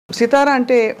సితారా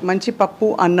అంటే మంచి పప్పు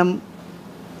అన్నం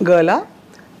గర్లా,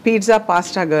 పిజ్జా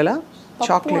పాస్తా గర్లా,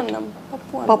 చాక్లెట్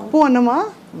పప్పు అన్నమా?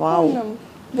 Wow.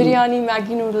 Biryani,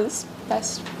 Maggi noodles,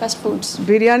 best foods.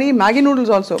 Biryani, Maggi noodles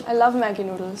also. I love Maggi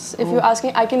noodles. If you're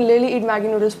asking, I can literally eat Maggi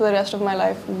noodles for the rest of my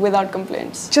life without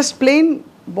complaints. Just plain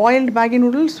boiled Maggi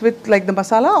noodles with like the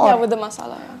masala? Or? Yeah, with the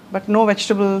masala, yeah. But no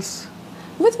vegetables?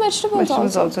 With vegetables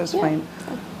also is fine.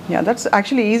 Yeah, that's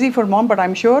actually easy for mom, but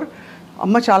I'm sure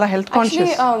Amma chala health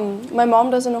conscious. Actually, my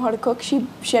mom doesn't know how to cook.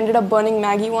 She ended up burning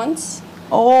Maggi once.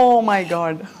 Oh my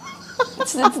God.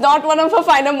 It's not one of her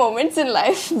finer moments in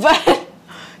life, but...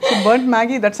 She burnt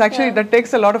Maggi. That's actually that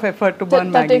takes a lot of effort to burn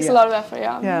Maggi. That takes a lot of effort,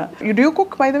 yeah. Yeah. Do you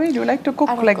cook, by the way? Do you like to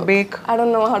cook, like bake? I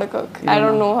don't know how to cook. I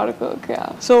don't know how to cook. Yeah.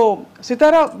 So,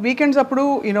 Sitara, weekends appudu,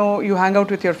 you hang out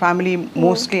with your family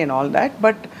mostly and all that.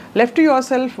 But left to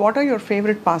yourself, what are your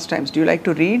favorite pastimes? Do you like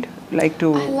to read? Like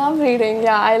to? I love reading.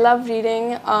 Yeah, I love reading.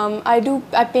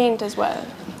 I paint as well.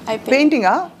 I paint. Painting,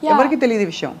 ah? Yeah. Evariki teliyadu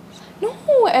vishayam? No,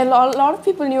 a lot of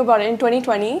people knew about it. In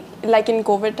 2020, like in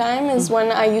COVID time, is when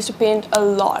I used to paint a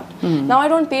lot. Now I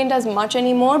don't paint as much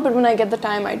anymore, but when I get the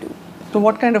time, I do. So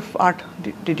what kind of art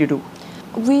did you do?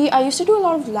 I used to do a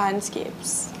lot of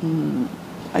landscapes.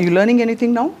 Are you learning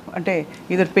anything now?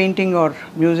 Either painting or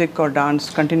music or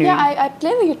dance, continuing? Yeah, I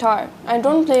play the guitar. I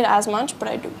don't play it as much, but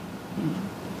I do.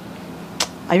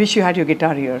 I wish you had your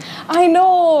guitar here. I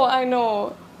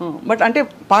know. But ante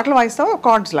paatlu vaistava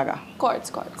chords laga? Chords.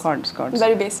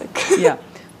 Very basic. Yeah.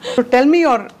 So tell me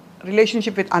your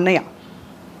relationship with Annaya.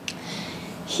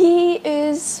 He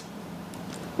is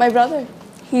my brother.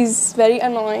 He's very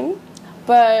annoying,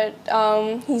 but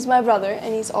he's my brother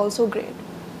and he's also great.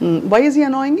 Why is he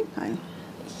annoying?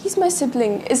 He's my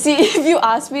sibling. See, if you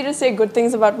ask me to say good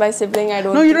things about my sibling, I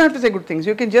don't. No, you don't have to say good things.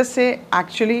 You can just say,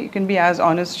 actually, you can be as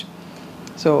honest.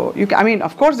 So,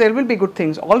 of course, there will be good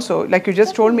things also. Like you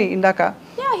just told me, Indaka.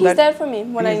 Yeah, he's there for me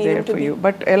when I need him to be.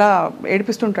 But ela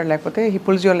edipistuntadu lekapothe he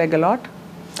pulls your leg a lot?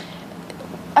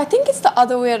 I think it's the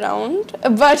other way around.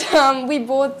 But we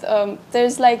both,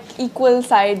 there's like equal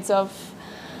sides of...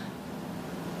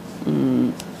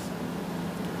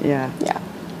 Yeah.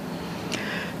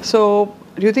 So,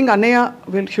 do you think Annaya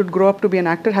should grow up to be an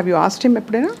actor? Have you asked him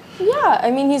eppudaina? Yeah, I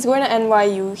mean, he's going to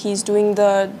NYU. He's doing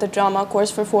the drama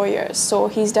course for 4 years. So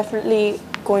he's definitely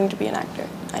going to be an actor,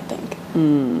 I think.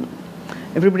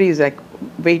 Everybody is like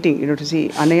waiting, to see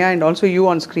Annaya and also you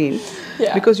on screen.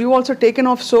 Yeah. Because you also taken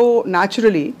off so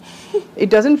naturally. It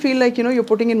doesn't feel like, you're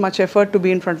putting in much effort to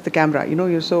be in front of the camera.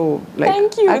 You're so like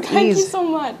Thank you. at Thank ease. you so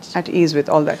much. At ease with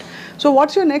all that. So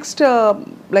what's your next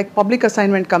public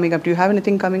assignment coming up? Do you have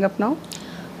anything coming up now?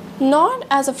 Not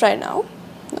as of right now,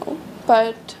 no.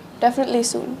 But definitely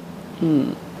soon.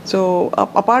 So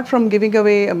apart from giving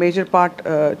away a major part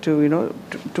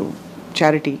to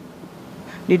charity,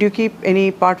 did you keep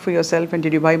any part for yourself, and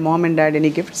did you buy mom and dad any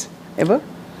gifts ever?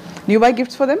 Do you buy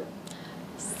gifts for them?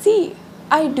 See,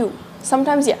 I do.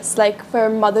 Sometimes yes, like for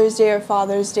Mother's Day or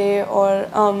Father's Day or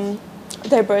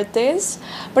their birthdays.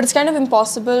 But it's kind of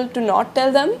impossible to not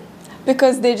tell them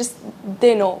because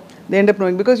they know. They end up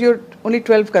knowing because you're only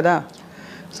 12 kada.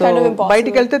 So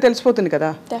బయటికి వెళ్తే తెలిసిపోతుంది కదా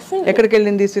ఎక్కడికి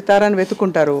వెళ్ళింది సితారా అని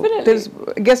వెతుకుంటారు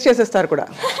guest చేసేస్తారు కూడా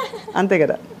అంతే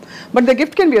కదా but the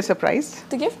gift can be a surprise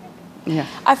the gift yeah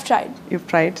I've tried you've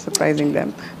tried surprising them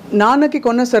నాన్నకి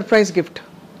కొన్న సర్ప్రైజ్ గిఫ్ట్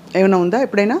ఏమైనా ఉందా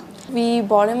ఎప్పుడైనా we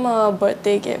bought him a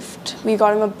birthday gift. We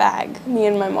got him a bag, me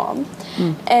and my mom.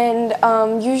 And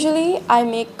usually I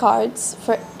make cards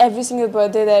for every single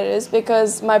birthday there is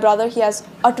because my brother, he has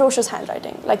atrocious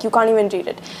handwriting. Like you can't even read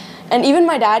it. And even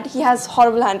my dad, he has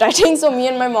horrible handwriting. So me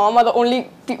and my mom are the only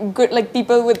good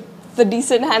people with the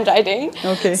decent handwriting.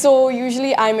 Okay. So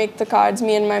usually I make the cards,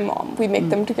 me and my mom. We make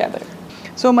them together.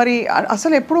 So మరి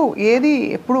అసలు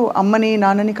ఎప్పుడు అమ్మని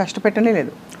నాన్నని కష్టపెట్టనే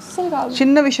లేదు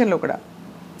చిన్న విషయంలో కూడా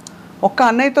ఒక్క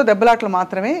అన్నయ్యతో దెబ్బలాట్లు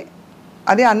మాత్రమే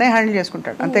అదే అన్నయ్య హ్యాండిల్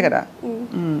చేసుకుంటాడు అంతే కదా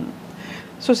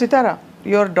so Sitara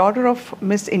your daughter of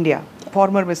miss India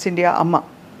farmer miss India అమ్మ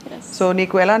సో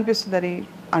నీకు ఎలా అనిపిస్తుంది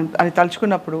అని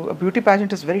తలుచుకున్నప్పుడు beauty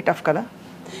pageant is very tough కదా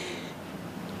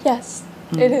Yes,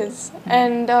 it is.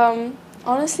 And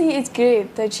honestly, it's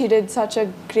great that she did such a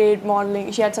great modeling.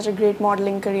 She had such a great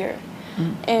modeling career.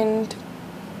 And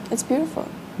it's beautiful.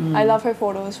 I love her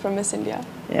photos from Miss India.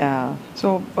 Yeah. So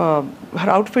her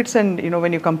outfits and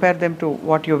when you compare them to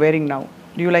what you're wearing now,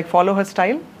 do you like follow her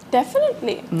style?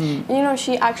 Definitely.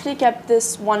 She actually kept this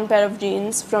one pair of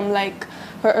jeans from like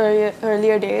her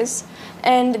earlier days,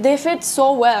 and they fit so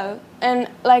well. And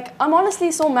like I'm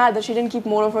honestly so mad that she didn't keep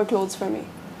more of her clothes for me.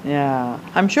 Yeah,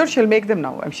 I'm sure she'll make them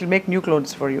now. She'll make new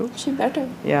clothes for you. She better.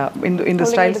 Yeah, in the Holding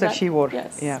styles into that she wore.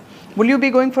 Yes. Yeah. Will you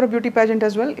be going for a beauty pageant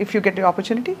as well if you get the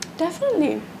opportunity?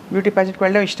 Definitely. Beauty pageant కి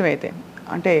వెళ్ళడం ఇష్టమైతే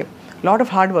అంటే lot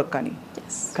of hard work కానీ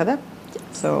Yes. కదా.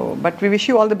 So, but we wish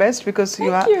you all the best because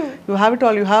Thank you. you have it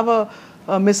all. You have a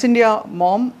Miss India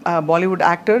mom, a Bollywood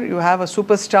actor. You have a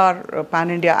superstar pan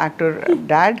India actor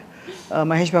dad,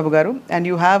 Mahesh Babu garu, and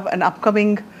you have an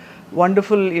upcoming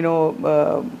wonderful,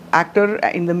 actor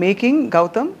in the making,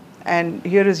 Gautam. And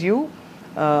here is you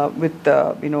with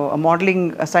a modeling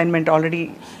assignment already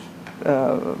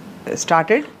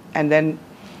started, and then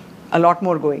a lot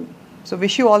more going. So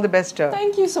wish you all the best.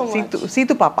 Thank you so much.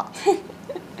 Situ Papa.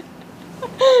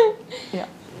 Yeah.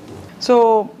 So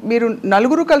మీరు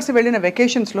నలుగురు కలిసి వెళ్ళిన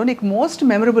వెకేషన్స్లో నీకు most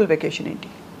memorable vacation ఏంటి?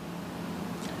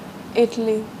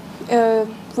 Italy.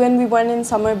 When we went in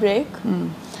summer break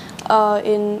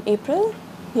in April.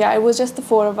 Yeah, it was just the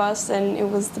 4 of us and it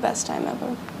was the best time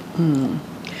ever.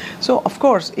 So of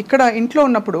course ఇక్కడ ఇంట్లో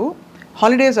ఉన్నప్పుడు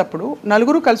holidays అప్పుడు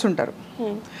నలుగురు కలిసి ఉంటారు.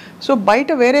 సో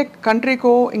బయట వేరే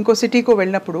కంట్రీకో ఇంకో సిటీకో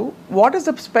వెళ్ళినప్పుడు what is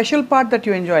the special part that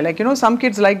you enjoy? Like some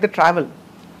kids like the travel.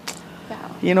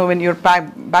 When you're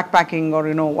backpacking or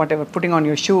whatever, putting on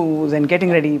your shoes and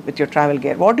getting ready with your travel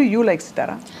gear. What do you like,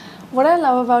 Sitara? What I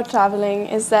love about traveling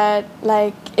is that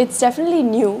it's definitely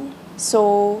new, so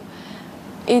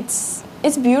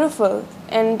it's beautiful,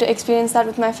 and to experience that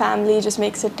with my family just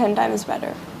makes it 10 times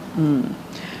better.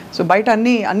 So బయట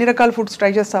అన్ని రకాల foods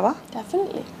try చేస్తావా?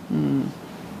 Definitely.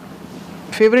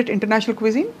 Favorite international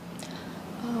cuisine?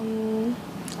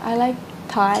 I like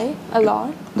Thai a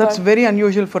lot. That's very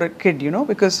unusual for a kid,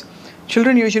 because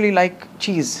children usually like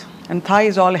cheese, and Thai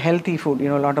is all healthy food,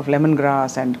 a lot of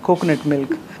lemongrass and coconut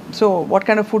milk. So what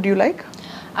kind of food do you like?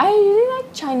 I really like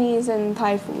Chinese and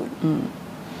Thai food.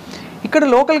 ఇక్కడ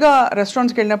లోకల్గా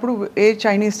రెస్టారెంట్స్కి వెళ్ళినప్పుడు ఏ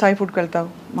Chinese Thai ఫుడ్కి వెళ్తావు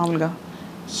మామూలుగా?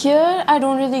 Here I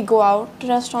don't really go out to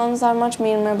restaurants that much. Me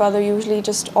and my brother usually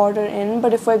just order in,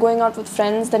 but if we're going out with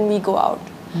friends then we go out.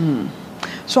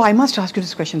 So I must ask you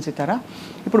this question, సితారా.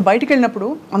 ఇప్పుడు బయటికి వెళ్ళినప్పుడు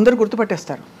అందరూ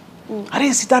గుర్తుపట్టేస్తారు, అరే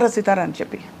సితారా సితారా అని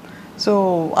చెప్పి. So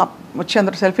వచ్చి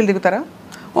అందరూ సెల్ఫీలు దిగుతారా?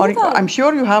 Are I'm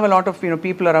sure you have a lot of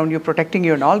people around you protecting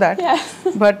you and all that.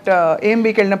 But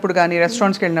ఏఎంబీకి వెళ్ళినప్పుడు కానీ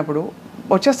రెస్టారెంట్స్కి వెళ్ళినప్పుడు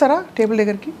వచ్చేస్తారా టేబుల్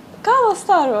దగ్గరికి?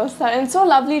 వస్తారు. And so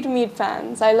lovely to meet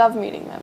fans. I love meeting them.